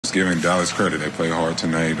just giving Dallas credit. They played hard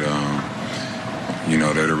tonight.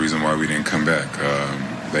 They're the reason why we didn't come back.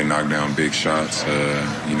 They knocked down big shots,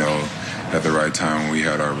 at the right time when we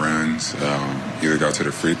had our runs. Either got to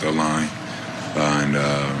the free throw line, and,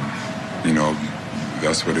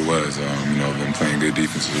 that's what it was. Them playing good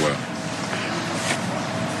defense as well.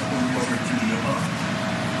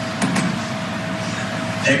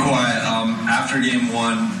 Hey, Kawhi, after game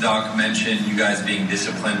one, Doc mentioned you guys being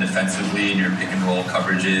disciplined defensively in your pick and roll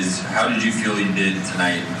coverages. How did you feel you did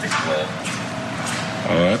tonight in pick and roll?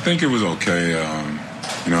 I think it was okay.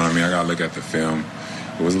 You know what I mean? I got to look at the film.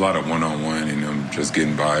 It was a lot of one-on-one and them just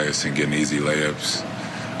getting biased and getting easy layups.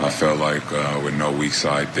 I felt like with no weak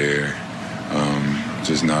side there,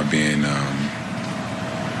 just not being,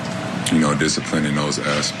 disciplined in those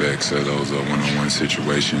aspects of those one-on-one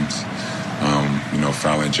situations.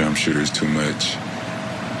 Fouling jump shooters too much,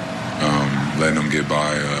 letting them get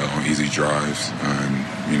by on easy drives. And,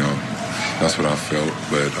 that's what I felt.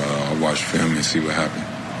 But I'll watch film and see what happened.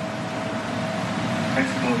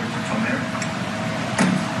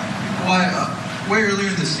 Way earlier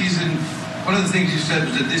in the season, one of the things you said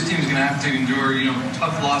was that this team is going to have to endure,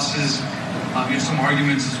 tough losses, some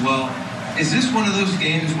arguments as well. Is this one of those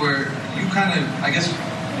games where you kind of,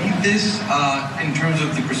 need this in terms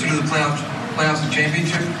of the pursuit of the playoffs and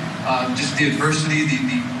championship? Just the adversity,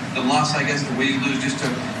 the loss, the way you lose, just to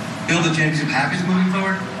build the championship habits moving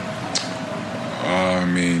forward?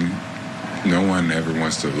 No one ever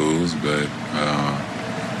wants to lose, but,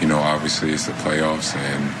 obviously it's the playoffs,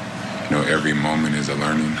 and, every moment is a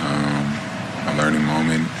learning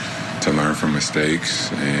moment to learn from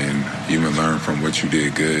mistakes and even learn from what you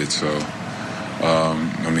did good. So,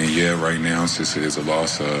 right now, since it is a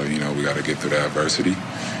loss, we got to get through that adversity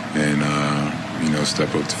and,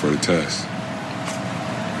 step up for the test.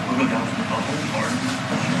 We'll go down to the bubble.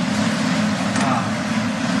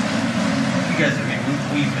 You guys,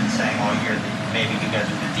 we've been saying all year that maybe you guys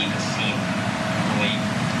are the deepest team in the league.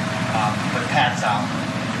 But Pat's out,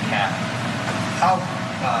 Cat. How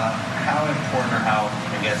important or how,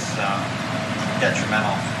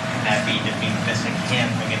 detrimental can that be to be missing him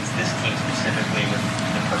against this team specifically with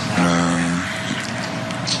the personality?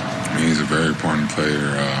 He's a very important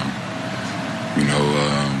player.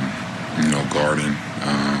 Guarding,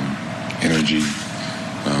 energy,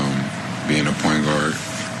 being a point guard,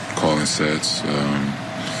 calling sets,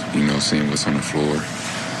 seeing what's on the floor.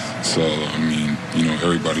 So,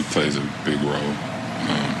 everybody plays a big role.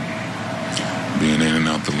 Being in and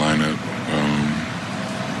out the lineup,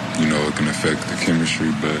 it can affect the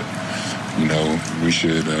chemistry, but, we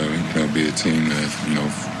should, be a team that,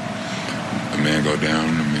 a man go down,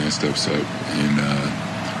 a man steps up, and,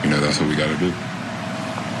 that's what we got to do.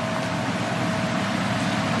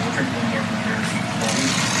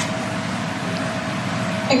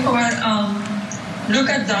 Hey, Kawhi,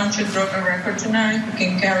 Luka Doncic broke a record tonight. He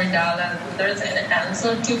can carry DAL. There's an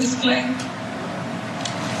answer to his play?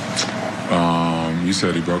 You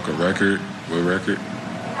said he broke a record? What record?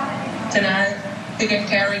 Tonight, he can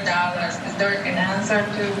carry DAL. Is there an answer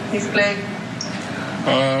to his play?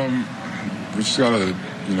 We just got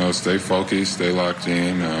to, stay focused, stay locked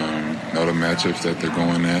in, know the matchups that they're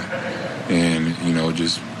going at, and,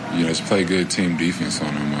 just play good team defense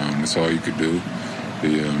on him. That's all you could do.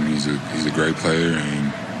 He's a great player,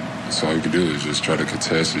 and that's all you could do is just try to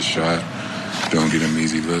contest his shot. Don't get him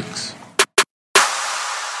easy looks.